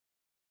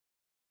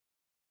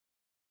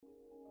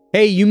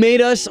Hey, you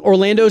made us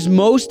Orlando's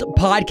most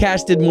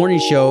podcasted morning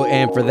show,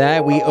 and for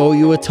that, we owe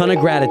you a ton of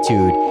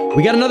gratitude.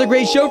 We got another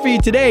great show for you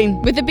today.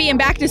 With it being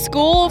back to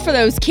school for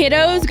those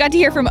kiddos, got to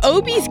hear from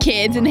Obie's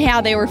kids and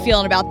how they were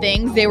feeling about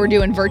things. They were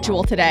doing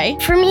virtual today.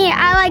 For me,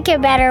 I like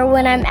it better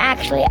when I'm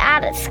actually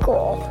out of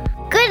school.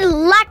 Good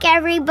luck,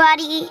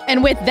 everybody.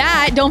 And with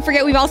that, don't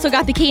forget we've also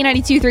got the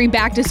K92.3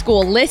 Back to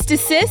School List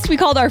Assist. We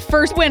called our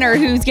first winner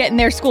who's getting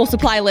their school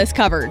supply list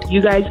covered.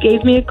 You guys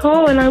gave me a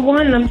call and I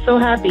won. I'm so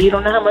happy. You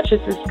don't know how much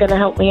this is going to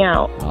help me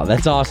out. Oh,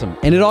 that's awesome.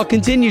 And it all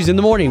continues in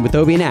the morning with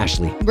Obie and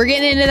Ashley. We're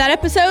getting into that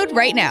episode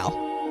right now.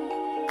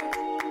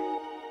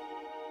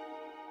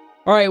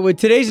 All right, with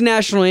today's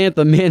national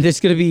anthem, man, there's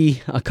going to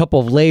be a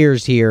couple of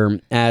layers here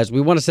as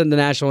we want to send the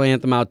national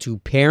anthem out to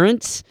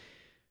parents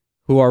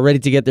who are ready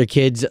to get their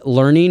kids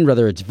learning,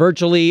 whether it's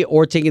virtually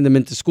or taking them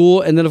into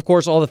school. And then, of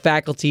course, all the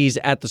faculties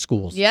at the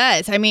schools.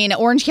 Yes. I mean,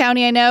 Orange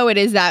County, I know it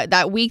is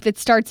that week that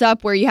starts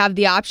up where you have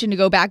the option to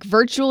go back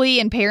virtually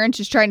and parents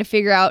just trying to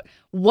figure out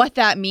what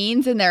that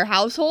means in their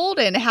household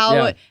and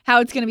how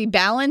it's going to be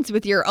balanced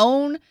with your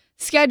own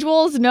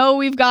schedules. No,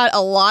 we've got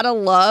a lot of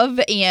love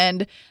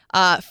and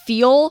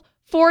feel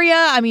for you.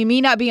 I mean, me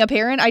not being a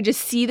parent, I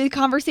just see the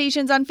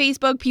conversations on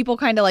Facebook, people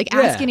kind of like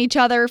asking each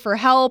other for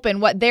help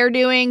and what they're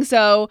doing.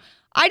 So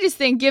I just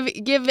think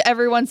give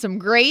everyone some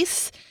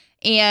grace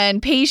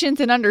and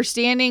patience and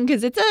understanding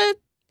because it's a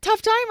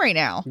tough time right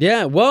now.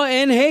 Yeah, well,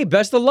 and hey,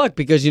 best of luck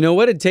because you know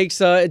what? It takes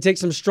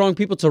some strong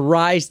people to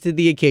rise to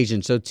the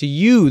occasion. So to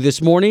you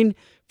this morning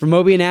from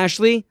Obie and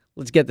Ashley,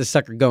 let's get this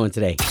sucker going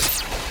today.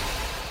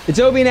 It's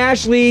Obie and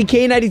Ashley,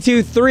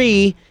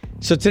 K92.3.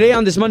 So today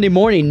on this Monday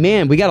morning,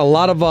 man, we got a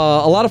lot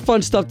of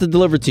fun stuff to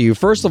deliver to you.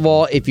 First of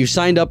all, if you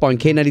signed up on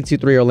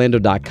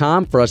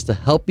K923Orlando.com for us to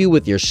help you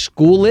with your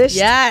school list,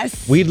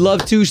 yes, we'd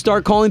love to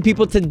start calling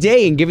people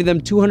today and giving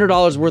them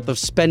 $200 worth of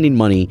spending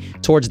money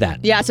towards that.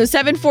 Yeah, so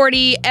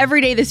 7:40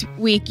 every day this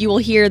week, you will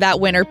hear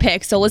that winner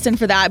pick. So listen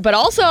for that. But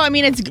also, I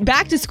mean, it's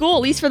back to school,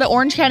 at least for the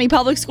Orange County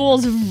Public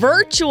Schools,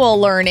 virtual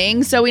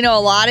learning. So we know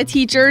a lot of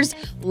teachers,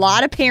 a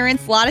lot of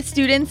parents, a lot of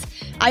students.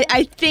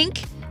 I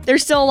think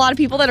there's still a lot of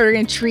people that are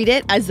going to treat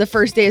it as the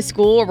first day of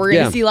school. We're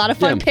going to see a lot of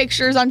fun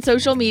pictures on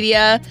social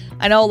media.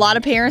 I know a lot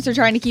of parents are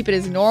trying to keep it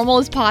as normal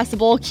as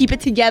possible, keep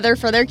it together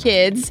for their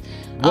kids.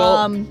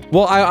 I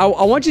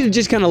want you to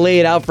just kind of lay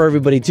it out for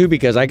everybody, too,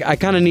 because I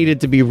kind of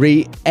needed to be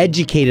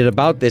re-educated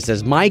about this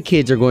as my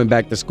kids are going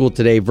back to school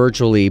today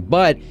virtually,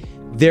 but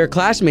their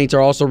classmates are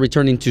also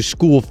returning to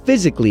school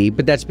physically,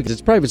 but that's because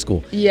it's private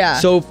school. Yeah.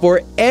 So for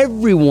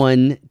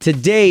everyone,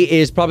 today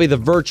is probably the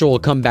virtual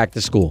come back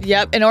to school.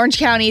 Yep. In Orange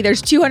County,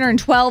 there's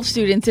 212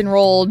 students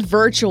enrolled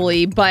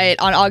virtually, but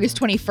on August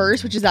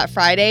 21st, which is that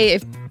Friday,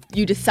 if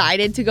you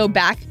decided to go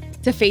back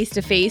to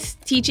face-to-face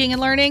teaching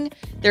and learning,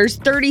 there's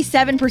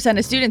 37%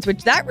 of students,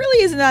 which that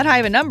really isn't that high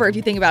of a number if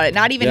you think about it.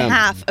 Not even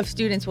half of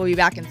students will be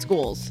back in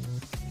schools.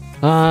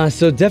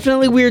 So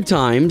definitely weird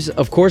times.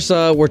 Of course,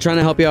 we're trying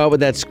to help you out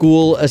with that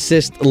school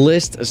assist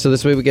list, so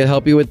this way we can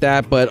help you with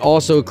that. But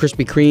also,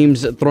 Krispy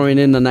Kreme's throwing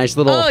in a nice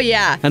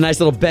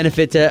little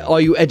benefit to all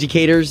you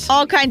educators.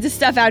 All kinds of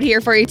stuff out here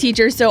for your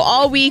teachers. So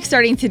all week,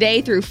 starting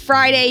today through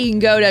Friday, you can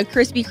go to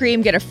Krispy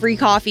Kreme, get a free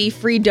coffee,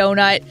 free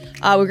donut.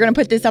 We're going to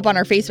put this up on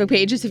our Facebook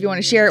page just if you want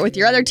to share it with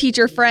your other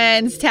teacher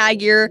friends,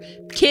 tag your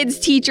kids'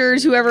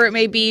 teachers, whoever it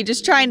may be.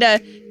 Just trying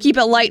to keep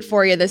it light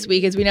for you this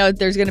week as we know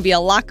there's going to be a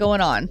lot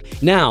going on.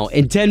 Now,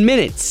 in 10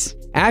 minutes,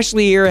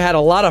 Ashley here had a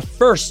lot of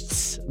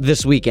firsts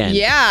this weekend.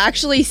 Yeah,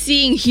 actually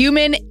seeing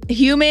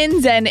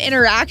humans and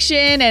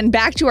interaction and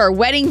back to our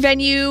wedding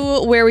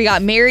venue where we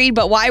got married.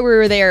 But why we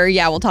were there,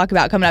 we'll talk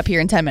about coming up here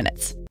in 10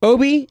 minutes.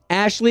 Obie,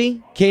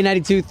 Ashley,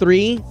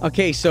 K92.3.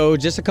 Okay, so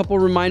just a couple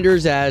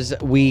reminders as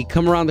we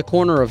come around the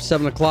corner of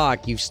 7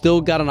 o'clock. You've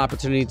still got an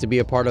opportunity to be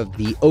a part of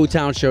the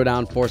O-Town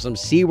Showdown for some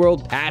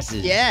SeaWorld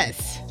passes.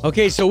 Yes.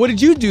 Okay, so what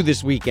did you do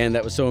this weekend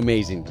that was so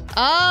amazing?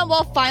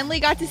 Well, finally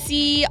got to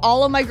see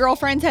all of my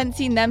girlfriends. Hadn't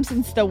seen them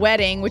since the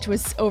wedding, which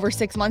was over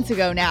 6 months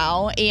ago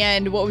now.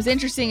 And what was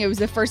interesting, it was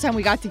the first time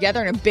we got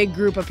together in a big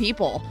group of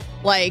people.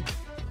 Like,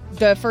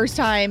 the first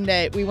time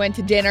that we went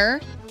to dinner,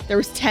 there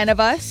was 10 of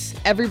us.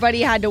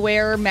 Everybody had to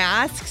wear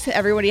masks.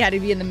 Everybody had to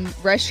be in the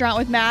restaurant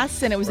with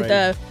masks. And it was at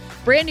the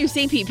brand new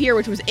St. Pete Pier,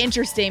 which was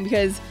interesting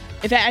because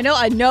I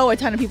know a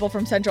ton of people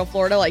from Central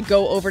Florida like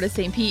go over to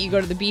St. Pete. You go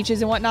to the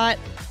beaches and whatnot.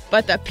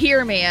 But the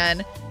pier,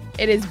 man,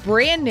 it is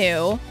brand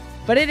new,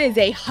 but it is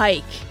a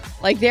hike.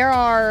 Like there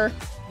are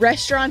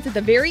restaurants at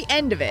the very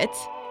end of it.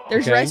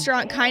 There's a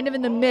restaurant kind of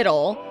in the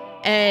middle,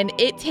 and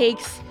it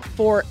takes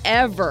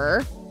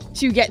forever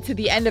to get to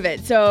the end of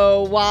it.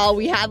 So while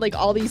we had like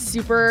all these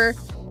super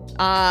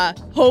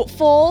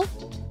hopeful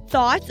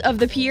thoughts of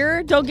the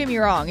pier, don't get me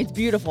wrong, it's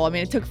beautiful. I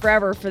mean, it took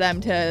forever for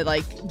them to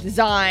like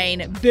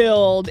design,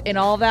 build, and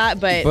all that,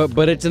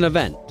 but it's an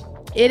event.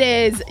 It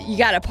is. You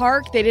got to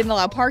park. They didn't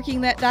allow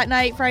parking that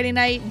night, Friday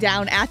night,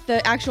 down at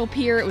the actual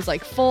pier. It was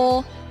like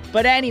full.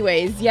 But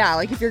anyways,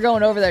 like if you're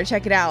going over there,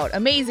 check it out.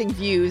 Amazing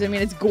views. I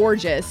mean, it's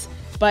gorgeous,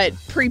 but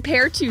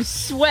prepare to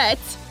sweat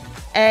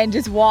and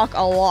just walk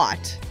a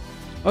lot.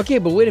 Okay,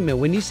 but wait a minute.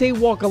 When you say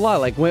walk a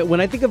lot, like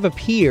when I think of a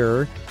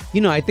pier,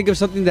 I think of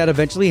something that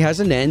eventually has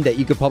an end that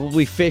you could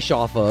probably fish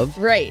off of.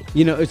 Right.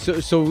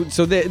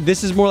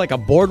 This is more like a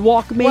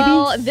boardwalk, maybe?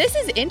 Well, this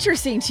is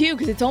interesting, too,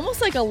 because it's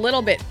almost like a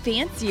little bit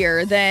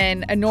fancier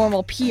than a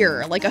normal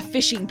pier, like a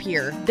fishing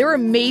pier. There were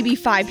maybe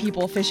 5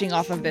 people fishing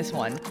off of this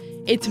one.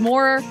 It's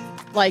more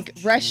like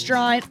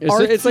restaurant,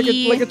 artsy. It's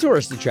like a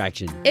tourist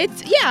attraction.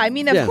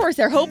 Of course,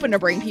 they're hoping to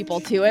bring people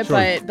to it, Sure.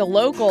 but the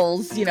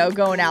locals,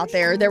 going out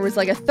there was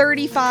like a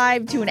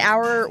 35 to an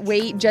hour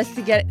wait just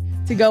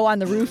to go on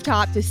the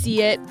rooftop to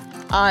see it.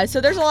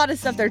 So there's a lot of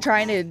stuff they're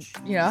trying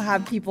to,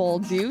 have people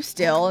do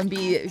still and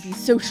be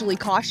socially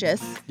cautious.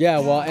 Yeah,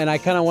 well, and I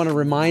kind of want to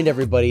remind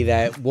everybody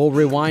that we'll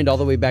rewind all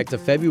the way back to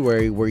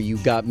February where you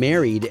got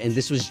married, and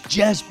this was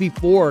just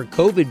before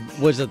COVID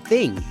was a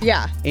thing.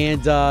 Yeah.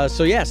 And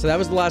so that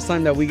was the last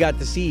time that we got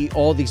to see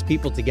all these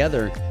people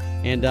together.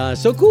 And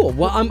so cool.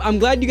 Well, I'm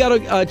glad you got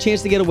a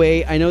chance to get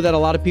away. I know that a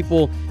lot of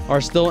people are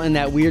still in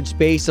that weird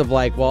space of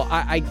like, well,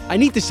 I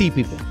need to see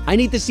people. I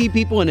need to see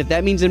people, and if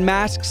that means in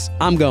masks,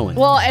 I'm going.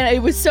 Well, and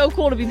it was so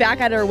cool to be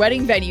back at our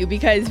wedding venue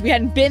because we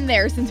hadn't been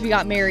there since we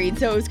got married.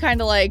 So it was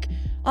kind of like,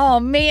 oh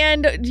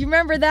man, do you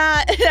remember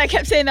that? I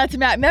kept saying that to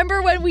Matt.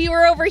 Remember when we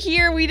were over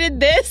here, we did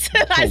this?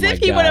 As if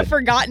he would have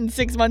forgotten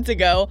 6 months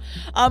ago.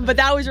 But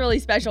that was really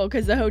special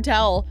because the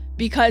hotel,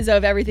 because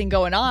of everything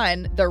going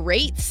on, the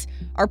rates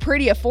are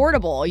pretty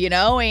affordable,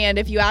 and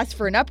if you ask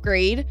for an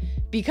upgrade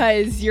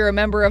because you're a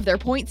member of their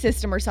point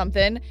system or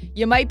something,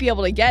 you might be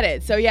able to get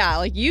it. So yeah,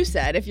 like you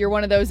said, if you're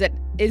one of those that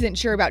isn't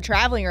sure about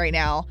traveling right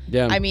now,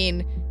 I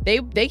mean,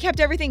 they kept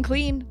everything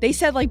clean. They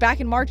said like back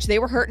in March, they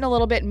were hurting a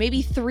little bit,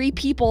 maybe 3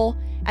 people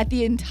at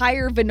the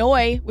entire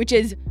Vinoy, which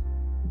is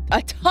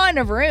a ton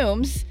of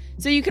rooms.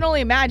 So you can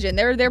only imagine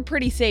they're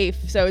pretty safe.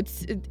 So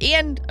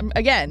and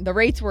again, the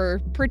rates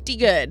were pretty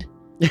good.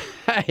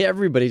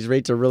 Everybody's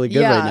rates are really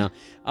good right now.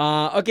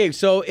 Okay,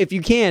 so if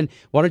you can,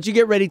 why don't you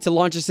get ready to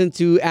launch us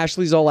into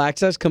Ashley's All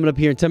Access coming up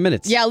here in 10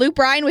 minutes? Yeah, Luke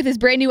Bryan with his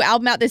brand new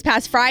album out this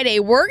past Friday.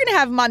 We're going to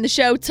have him on the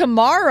show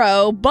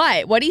tomorrow,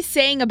 but what he's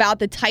saying about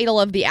the title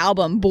of the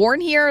album, Born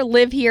Here,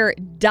 Live Here,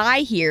 Die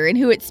Here, and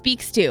who it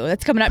speaks to.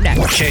 That's coming up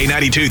next.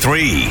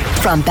 K92.3.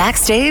 From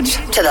backstage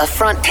to the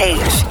front page,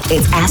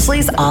 it's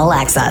Ashley's All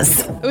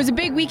Access. It was a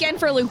big weekend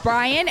for Luke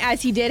Bryan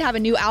as he did have a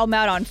new album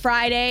out on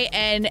Friday,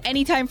 and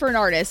anytime for an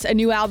artist, a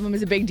new album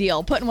is a big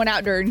deal. Putting one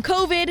out during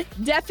COVID,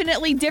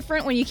 definitely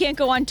different when you can't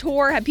go on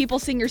tour, have people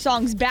sing your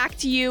songs back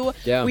to you.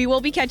 Yeah. We will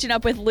be catching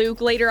up with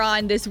Luke later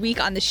on this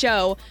week on the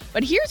show,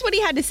 but here's what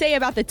he had to say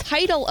about the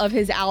title of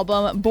his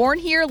album, Born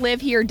Here,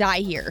 Live Here, Die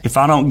Here. If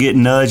I don't get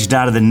nudged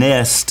out of the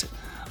nest,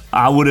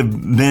 I would have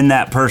been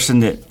that person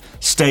that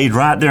stayed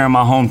right there in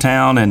my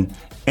hometown,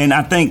 and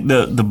I think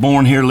the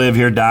Born Here, Live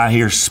Here, Die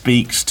Here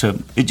speaks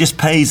to, it just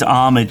pays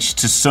homage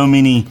to so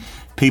many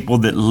people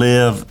that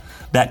live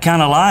that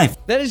kind of life.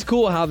 That is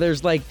cool how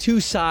there's like 2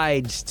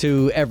 sides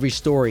to every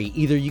story.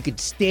 Either you could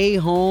stay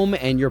home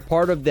and you're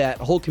part of that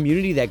whole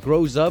community that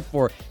grows up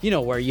for,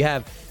 where you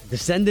have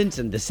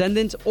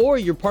descendants, or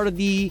you're part of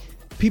the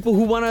people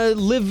who want to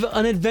live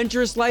an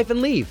adventurous life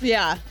and leave.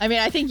 Yeah, I mean,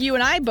 I think you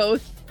and I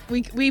both,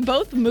 we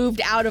both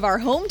moved out of our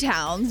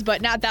hometowns, but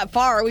not that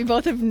far. We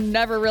both have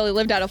never really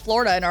lived out of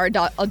Florida in our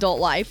adult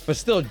life. But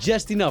still,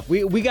 just enough.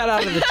 We got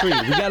out of the tree.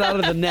 We got out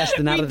of the nest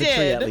and out of the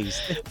tree at least.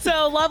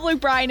 So love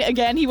Luke Bryan.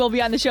 Again, he will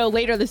be on the show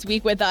later this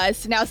week with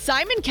us. Now,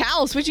 Simon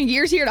Cowell, switching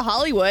gears here to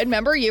Hollywood.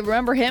 You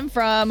remember him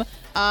from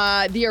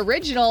the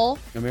original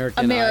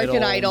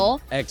American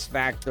Idol. X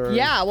Factor.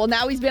 Yeah, well,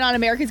 now he's been on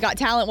America's Got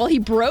Talent. Well, he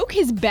broke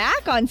his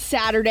back on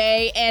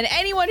Saturday, and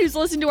anyone who's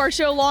listened to our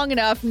show long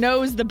enough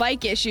knows the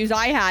bike issues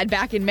I had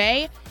back in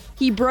May.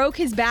 He broke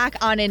his back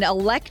on an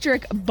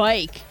electric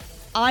bike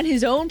on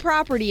his own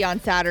property on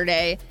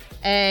Saturday,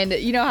 and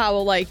you know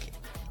how,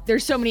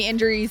 there's so many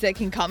injuries that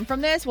can come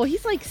from this? Well,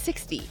 he's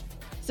 60.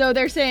 So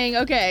they're saying,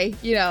 okay,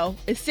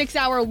 a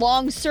 6-hour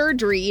long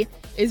surgery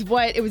is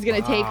what it was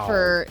going to take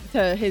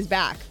to his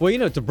back.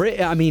 Well, to break.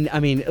 I mean,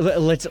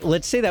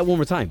 let's say that one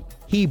more time.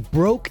 He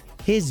broke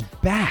his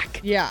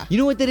back. Yeah. You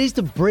know what that is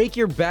to break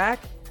your back?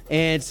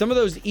 And some of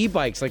those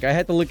e-bikes, I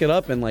had to look it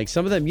up, and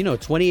some of them,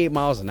 28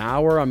 miles an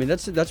hour. I mean,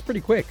 that's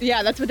pretty quick.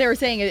 Yeah, that's what they were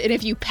saying. And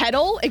if you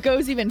pedal, it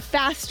goes even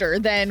faster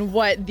than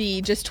what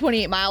the just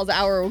 28 miles an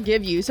hour will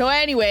give you. So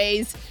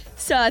anyways,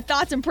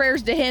 thoughts and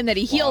prayers to him that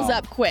he heals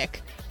up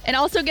quick. And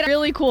also get a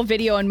really cool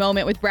video and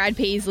moment with Brad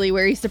Paisley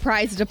where he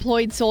surprised a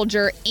deployed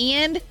soldier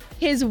and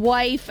his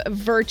wife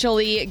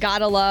virtually.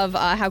 Gotta love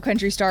how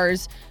country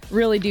stars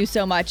really do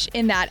so much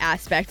in that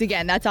aspect.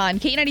 Again, that's on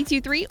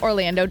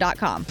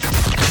K923Orlando.com.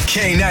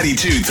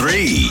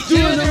 K92.3.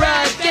 Doing the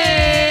right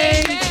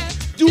thing.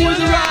 Doing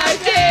the right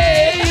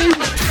thing.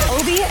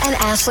 Obie and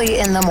Ashley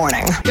in the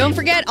morning. Don't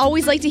forget,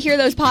 always like to hear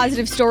those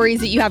positive stories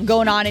that you have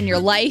going on in your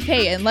life.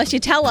 Hey, unless you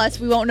tell us,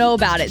 we won't know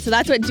about it. So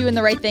that's what Doing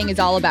the Right Thing is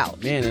all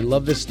about. Man, I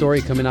love this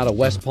story coming out of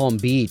West Palm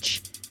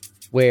Beach,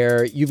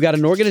 where you've got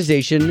an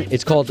organization.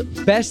 It's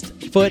called Best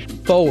Foot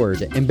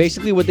Forward. And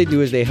basically what they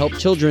do is they help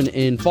children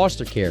in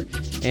foster care.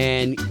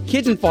 And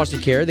kids in foster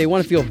care, they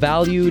want to feel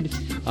valued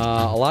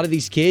A lot of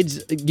these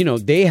kids,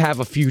 they have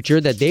a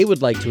future that they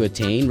would like to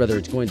attain, whether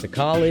it's going to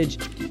college,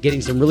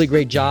 getting some really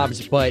great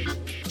jobs, but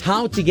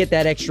how to get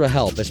that extra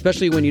help,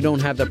 especially when you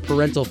don't have the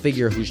parental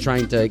figure who's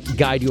trying to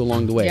guide you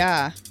along the way.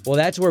 Yeah. Well,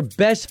 that's where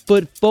Best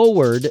Foot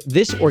Forward,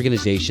 this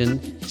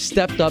organization,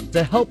 stepped up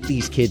to help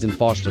these kids in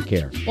foster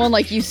care. Well, and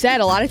like you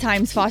said, a lot of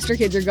times foster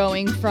kids are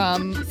going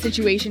from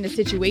situation to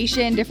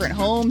situation, different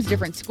homes,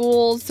 different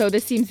schools. So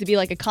this seems to be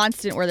like a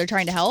constant where they're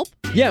trying to help.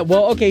 Yeah,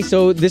 well, okay,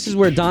 so this is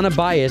where Donna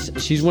Bias,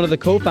 she's one of the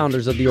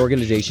co-founders of the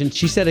organization.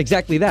 She said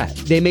exactly that.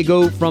 They may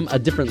go from a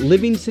different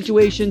living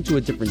situation to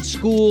a different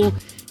school.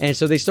 And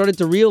so they started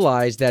to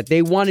realize that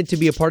they wanted to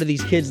be a part of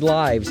these kids'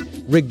 lives,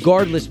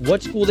 regardless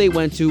what school they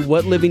went to,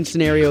 what living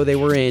scenario they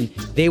were in.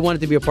 They wanted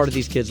to be a part of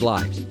these kids'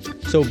 lives.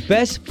 So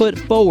Best Foot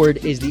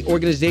Forward is the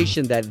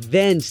organization that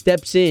then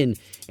steps in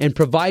and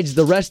provides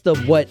the rest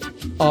of what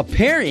a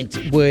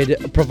parent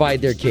would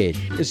provide their kid.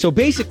 So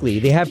basically,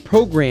 they have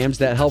programs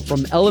that help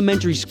from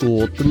elementary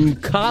school through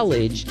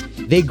college.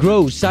 They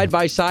grow side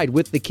by side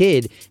with the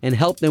kid and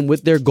help them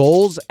with their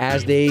goals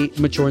as they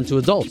mature into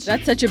adults.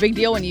 That's such a big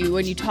deal when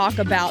you talk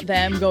about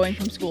them going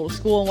from school to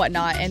school and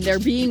whatnot, and there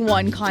being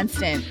one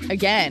constant,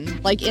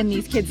 again, like in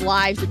these kids'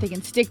 lives that they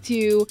can stick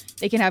to.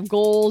 They can have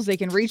goals. They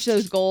can reach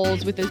those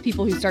goals with those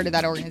people who started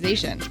that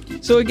organization.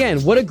 So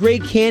again, what a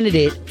great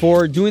candidate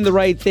for doing the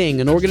right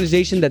thing. An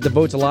organization that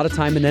devotes a lot of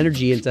time and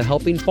energy into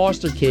helping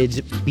foster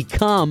kids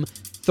become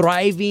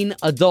thriving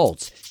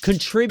adults,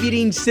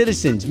 contributing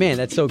citizens. Man,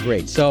 that's so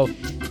great. So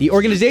the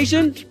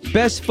organization,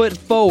 Best Foot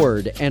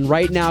Forward, and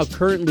right now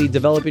currently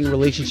developing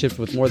relationships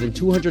with more than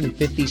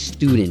 250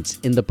 students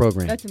in the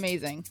program. That's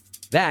amazing.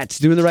 That's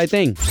doing the right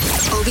thing.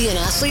 Obie and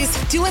Ashley's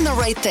Doing the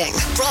Right Thing.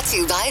 Brought to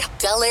you by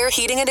Bel Air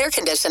Heating and Air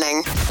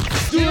Conditioning.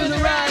 Doing the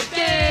right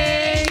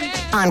thing.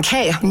 On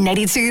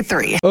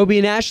K92.3. Obie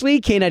and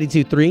Ashley,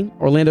 K92.3,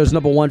 Orlando's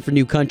 #1 for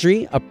new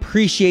country.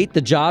 Appreciate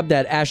the job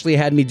that Ashley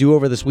had me do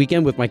over this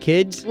weekend with my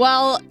kids.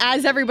 Well,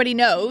 as everybody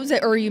knows,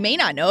 or you may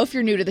not know if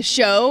you're new to the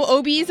show,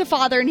 Obie is a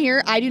father in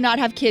here. I do not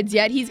have kids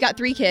yet. He's got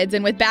 3 kids.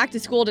 And with back to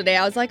school today,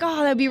 I was like,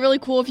 oh, that'd be really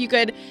cool if you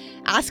could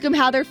ask them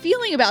how they're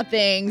feeling about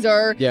things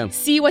or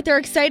see what they're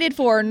excited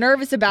for or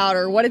nervous about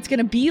or what it's going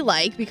to be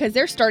like because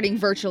they're starting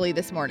virtually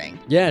this morning.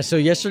 Yeah, so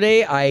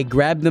yesterday I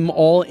grabbed them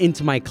all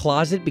into my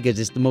closet because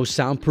it's the most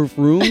soundproof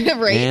room.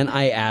 Right. And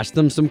I asked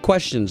them some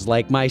questions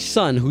like my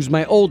son, who's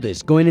my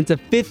oldest, going into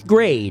 5th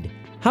grade.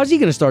 How's he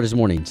going to start his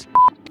mornings?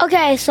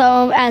 Okay,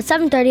 so at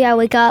 7:30 I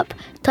wake up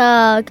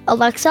to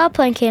Alexa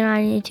playing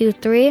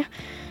K92.3,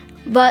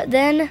 but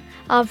then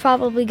I'll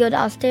probably go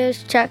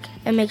downstairs, check,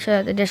 and make sure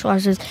that the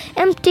dishwasher's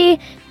empty.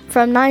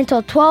 From 9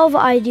 till 12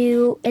 I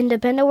do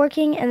independent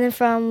working, and then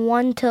from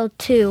 1 till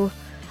 2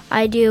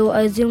 I do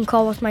a Zoom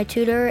call with my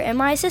tutor and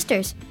my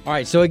sisters. All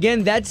right, so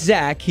again, that's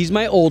Zach. He's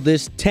my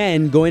oldest,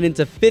 10, going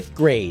into 5th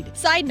grade.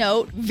 Side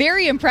note,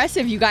 very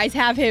impressive you guys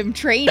have him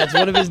trained. That's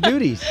one of his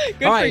duties.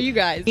 Good for you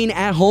guys. Being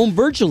at home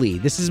virtually.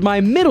 This is my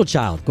middle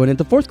child going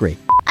into 4th grade.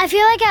 I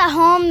feel like at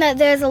home that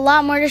there's a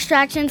lot more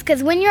distractions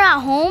because when you're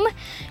at home,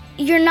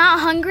 you're not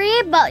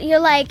hungry, but you're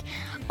like,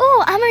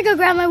 oh, I'm going to go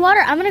grab my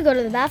water. I'm going to go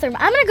to the bathroom.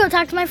 I'm going to go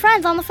talk to my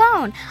friends on the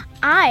phone.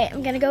 I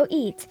am going to go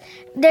eat.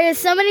 There's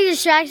so many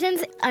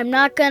distractions. I'm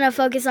not going to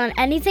focus on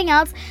anything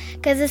else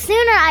because the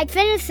sooner I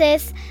finish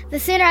this, the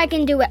sooner I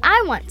can do what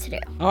I want to do.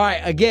 All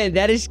right, again,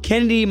 that is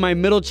Kennedy, my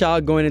middle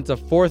child, going into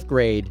 4th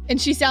grade. And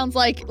she sounds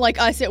like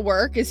us at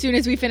work. As soon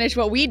as we finish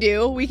what we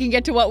do, we can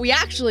get to what we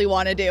actually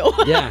want to do.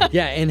 Yeah.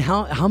 And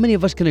how many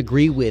of us can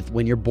agree with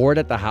when you're bored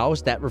at the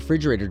house, that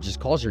refrigerator just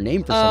calls your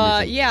name for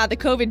some reason? Yeah, the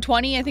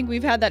COVID-20. I think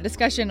we've had that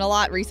discussion a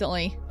lot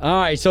recently.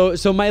 All right, so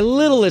my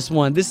littlest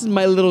one, this is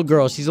my little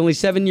girl. She's only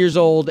 7 years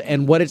old,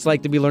 and what it's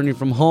like to be learning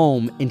from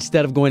home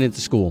instead of going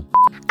into school.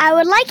 I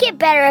would like it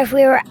better if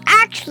we were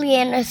actually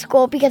in a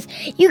school because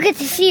you get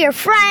to see your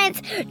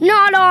friends,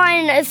 not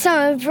on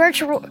some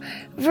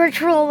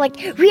virtual like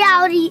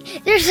reality.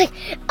 There's like,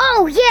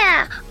 oh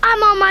yeah,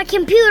 I'm on my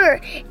computer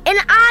and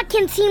I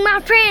can see my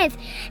friends.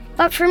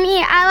 But for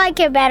me, I like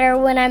it better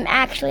when I'm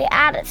actually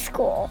out of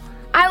school.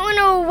 I want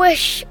to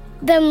wish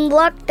them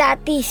luck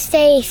that they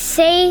stay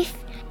safe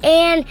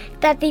and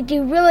that they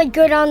do really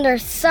good on their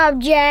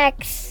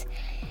subjects.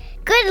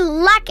 Good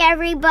luck,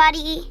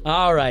 everybody.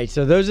 All right,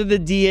 so those are the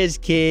Diaz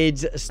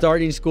kids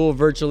starting school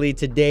virtually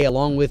today,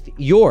 along with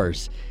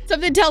yours.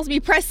 Something tells me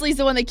Presley's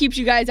the one that keeps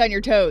you guys on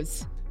your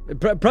toes.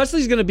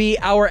 Presley's going to be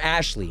our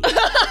Ashley.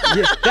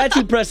 Yeah, that's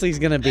who Presley's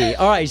going to be.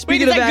 All right,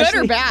 speaking Wait, is of that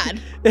Ashley. good or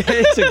bad?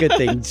 It's a good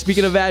thing.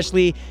 Speaking of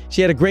Ashley,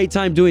 she had a great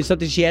time doing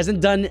something she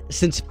hasn't done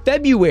since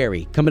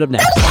February. Coming up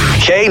next.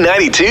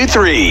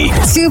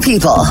 K92.3. 2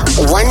 people,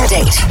 1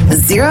 date,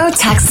 0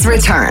 texts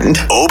returned.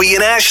 Obie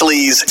and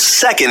Ashley's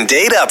second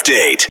date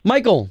update.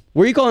 Michael,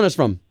 where are you calling us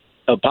from?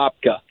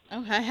 Apopka.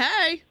 Oh,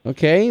 hey.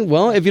 Okay,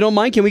 well, if you don't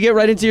mind, can we get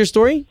right into your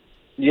story?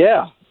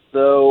 Yeah.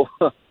 So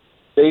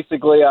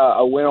basically,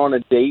 I went on a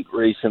date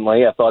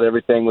recently. I thought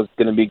everything was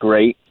going to be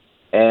great.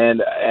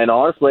 And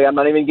honestly, I'm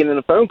not even getting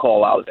a phone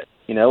call out of it.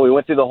 You know, we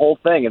went through the whole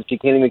thing, and she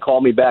can't even call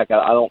me back.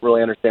 I don't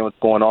really understand what's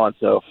going on.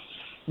 So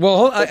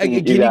Well, What can you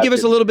you do that give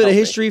us to a little bit of help me?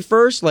 history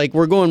first? Like,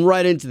 we're going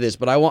right into this,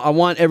 but I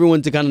want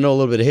everyone to kind of know a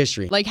little bit of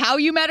history. Like how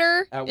you met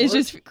her At is work?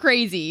 just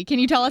crazy. Can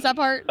you tell us that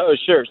part? Oh,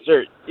 sure.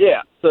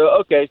 Yeah.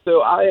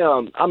 So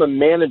I'm a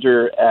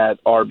manager at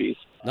Arby's.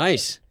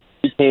 Nice.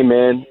 She came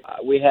in.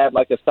 We had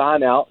like a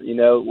sign out,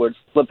 where it's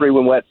slippery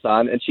when wet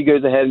sign, and she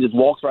goes ahead and just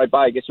walks right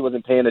by. I guess she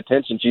wasn't paying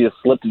attention. She just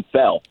slipped and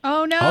fell.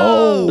 Oh no.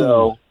 Oh.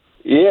 So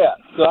yeah.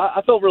 So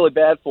I felt really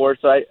bad for her.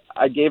 So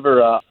I gave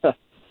her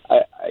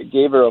I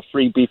gave her a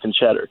free beef and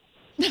cheddar.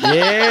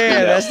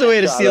 Yeah, that's the way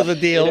to seal the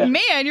deal. Yeah.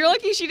 Man, you're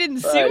lucky she didn't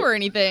sue Right. or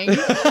anything.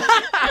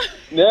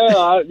 No,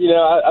 I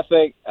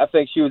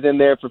think she was in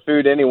there for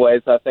food anyway,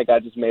 so I think I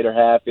just made her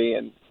happy,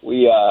 and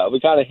we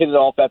kind of hit it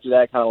off after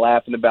that, kind of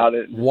laughing about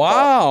it.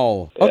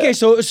 Wow. Yeah. Okay,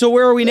 so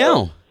where are we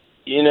now?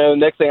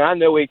 Next thing I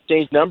know, we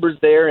exchanged numbers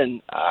there,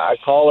 and I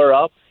call her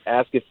up,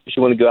 ask if she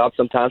want to go out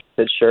sometime. She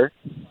said sure.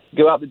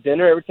 Go out to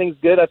dinner. Everything's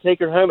good. I take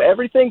her home.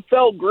 Everything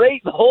felt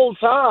great the whole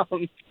time,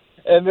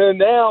 and then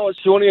now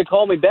she won't even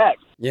call me back.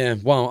 Yeah,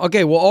 wow.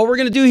 Okay, well, all we're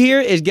going to do here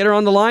is get her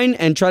on the line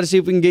and try to see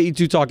if we can get you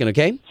two talking,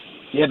 okay?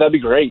 Yeah, that'd be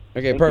great.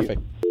 Okay, Thank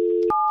perfect.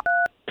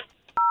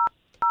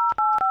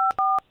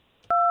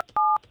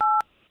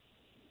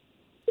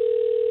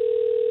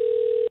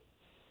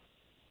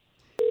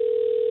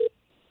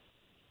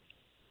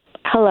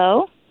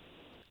 Hello.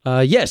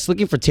 Yes,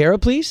 looking for Tara,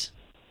 please.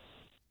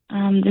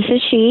 This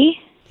is she.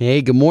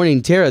 Hey, good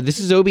morning, Tara. This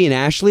is Obie and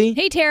Ashley.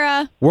 Hey,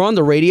 Tara. We're on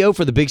the radio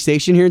for the big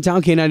station here in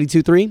town,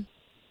 K92.3.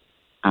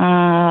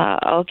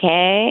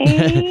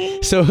 Okay.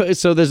 So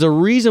there's a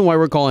reason why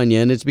we're calling you,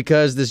 and it's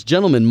because this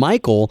gentleman,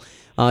 Michael,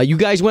 you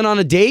guys went on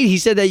a date. He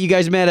said that you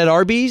guys met at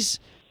Arby's.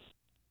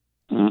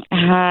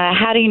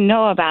 How do you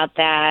know about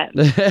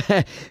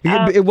that?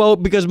 Well,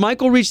 because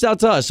Michael reached out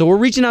to us, so we're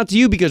reaching out to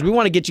you because we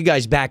want to get you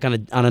guys back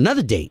on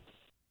another date.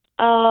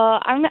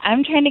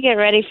 I'm trying to get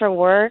ready for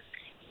work.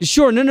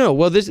 Sure, no.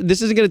 Well, this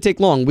isn't going to take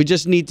long. We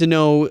just need to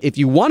know if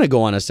you want to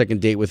go on a second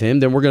date with him,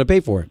 then we're going to pay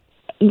for it.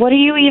 What are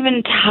you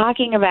even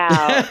talking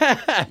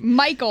about?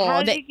 Michael.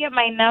 How did you get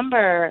my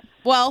number?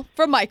 Well,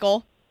 from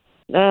Michael.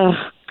 Oh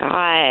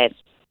God.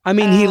 I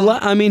mean,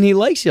 he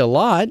likes you a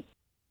lot.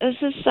 This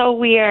is so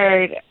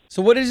weird.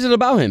 So what is it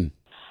about him?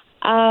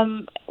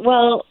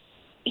 Well,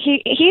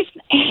 he's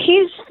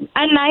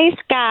a nice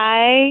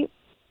guy,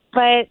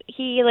 but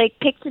he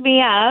picked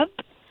me up,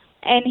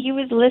 and he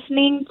was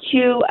listening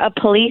to a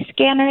police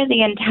scanner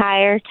the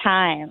entire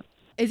time.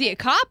 Is he a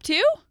cop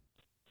too?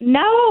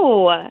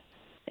 No,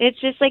 it's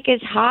just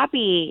his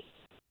hobby.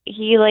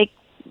 He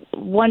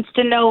wants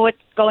to know what's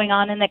going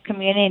on in the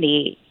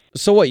community.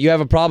 So what, you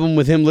have a problem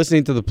with him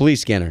listening to the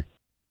police scanner?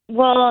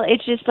 Well,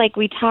 it's just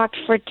we talked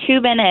for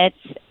 2 minutes,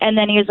 and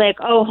then he was like,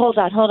 oh, hold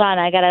on,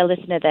 I gotta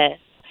listen to this.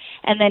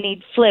 And then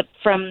he'd flip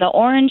from the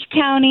Orange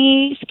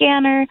County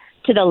scanner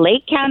to the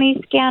Lake County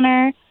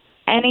scanner,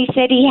 and he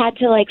said he had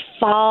to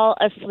fall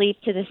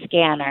asleep to the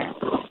scanner.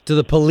 To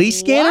the police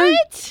scanner?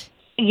 What?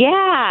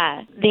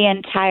 Yeah, the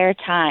entire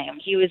time.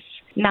 He was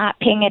not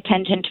paying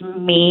attention to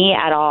me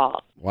at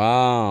all.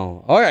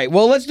 Wow. All right,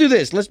 well, let's do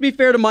this. Let's be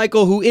fair to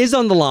Michael, who is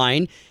on the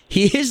line.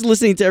 He is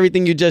listening to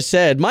everything you just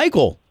said.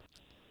 Michael.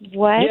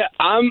 What? Yeah,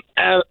 I'm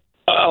at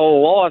a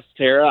loss,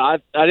 Tara.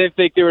 I didn't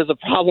think there was a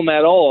problem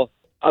at all.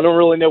 I don't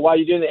really know why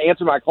you didn't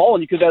answer my call,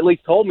 and you could have at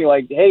least told me,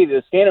 hey,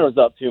 the scanner was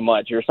up too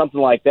much or something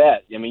like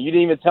that. I mean, you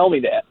didn't even tell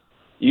me that.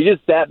 You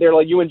just sat there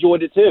like you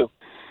enjoyed it too.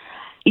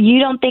 You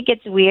don't think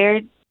it's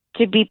weird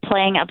to be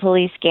playing a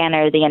police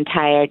scanner the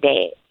entire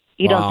day?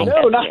 You don't think No,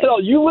 that's not weird? at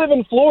all. You live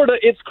in Florida.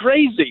 It's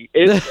crazy.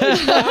 It's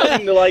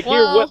exciting to hear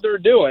Well- what they're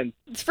doing.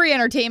 It's free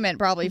entertainment,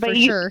 probably, for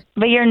you, sure.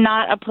 But you're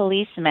not a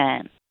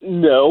policeman.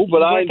 No, but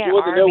You I work at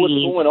enjoy to know what's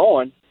Arby's. going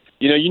on.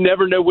 You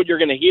never know what you're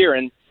going to hear.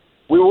 And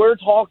we were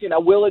talking, I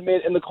will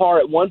admit, in the car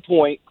at one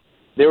point,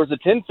 there was a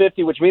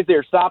 1050, which means they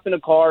were stopping a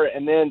car,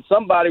 and then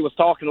somebody was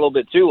talking a little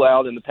bit too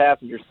loud in the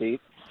passenger seat,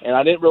 and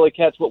I didn't really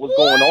catch what was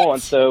going on.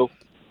 So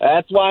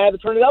that's why I had to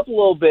turn it up a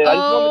little bit. I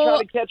just wanted to try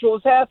to catch what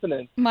was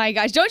happening. My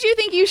gosh. Don't you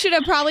think you should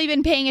have probably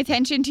been paying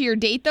attention to your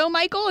date, though,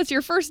 Michael? It's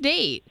your first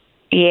date.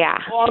 Yeah.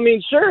 Well, I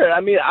mean, sure.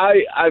 I mean,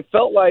 I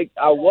felt like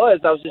I was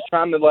just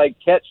trying to like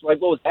catch like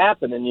what was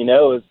happening. You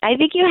know, I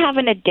think you have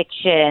an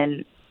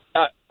addiction.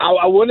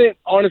 I wouldn't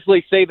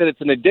honestly say that it's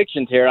an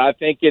addiction, Tara. I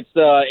think it's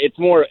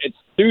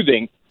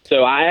soothing.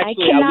 So I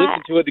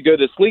listen to it to go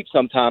to sleep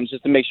sometimes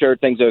just to make sure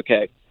everything's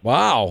okay.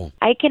 Wow.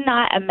 I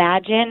cannot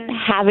imagine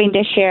having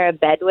to share a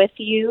bed with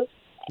you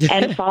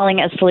and falling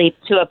asleep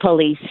to a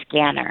police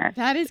scanner.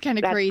 That is kind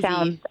of crazy. That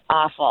sounds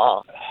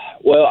awful.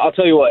 Well, I'll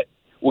tell you what.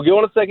 We'll go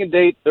on a second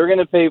date. They're going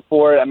to pay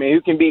for it. I mean,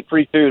 who can beat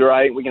free food,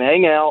 right? We can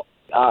hang out.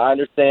 I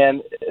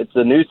understand. It's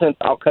a nuisance.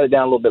 I'll cut it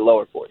down a little bit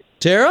lower for you.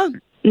 Tara?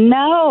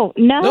 No.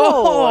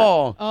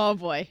 Oh. Oh,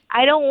 boy.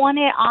 I don't want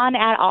it on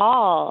at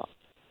all.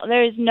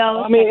 There's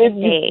no I mean,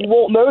 second you date.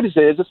 won't notice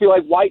it. It'll just be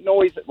like white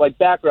noise, like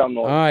background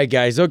noise. All right,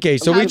 guys. Okay,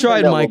 so we I'm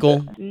tried, trying to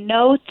Michael.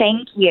 No,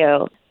 thank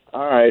you.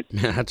 All right.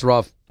 That's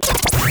rough.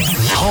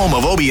 Home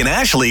of Obie and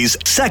Ashley's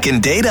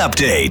second date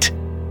update.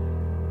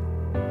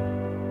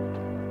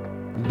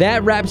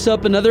 that wraps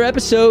up another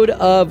episode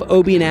of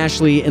Obie and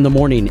Ashley in the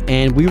Morning.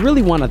 And we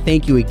really want to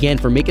thank you again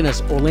for making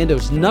us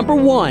Orlando's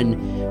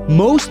 #1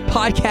 most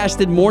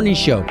podcasted morning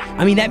show.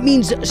 I mean, that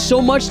means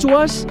so much to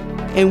us,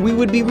 and we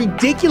would be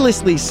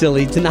ridiculously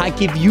silly to not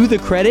give you the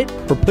credit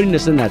for putting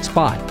us in that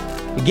spot.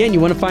 Again, you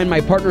want to find my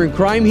partner in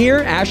crime here,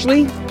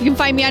 Ashley? You can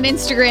find me on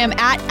Instagram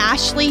at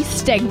Ashley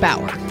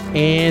Stegbauer.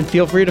 And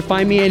feel free to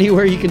find me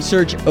anywhere you can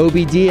search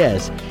Obie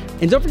Diaz.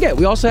 And don't forget,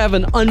 we also have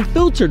an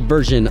unfiltered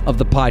version of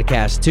the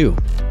podcast, too.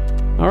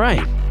 All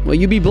right. Well,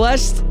 you be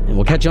blessed, and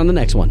we'll catch you on the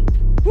next one.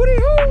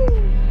 Woody-hoo!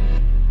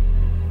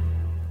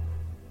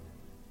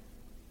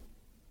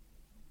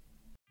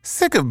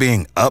 Sick of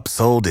being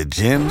upsold at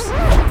gyms?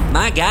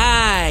 My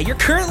guy, you're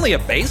currently a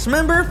base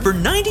member? For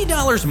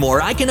 $90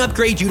 more, I can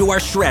upgrade you to our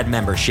Shred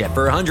membership.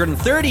 For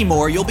 $130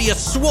 more, you'll be a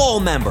Swole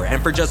member.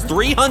 And for just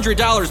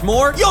 $300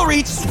 more, you'll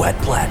reach Sweat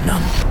Platinum.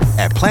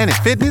 At Planet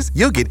Fitness,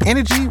 you'll get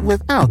energy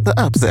without the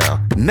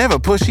upsell. Never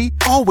pushy,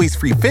 always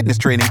free fitness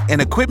training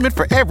and equipment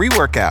for every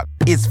workout.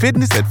 It's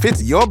fitness that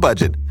fits your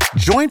budget.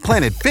 Join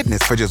Planet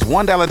Fitness for just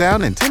 $1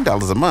 down and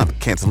 $10 a month.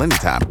 Cancel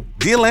anytime.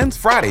 Deal ends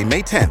Friday,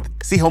 May 10th.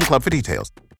 See Home Club for details.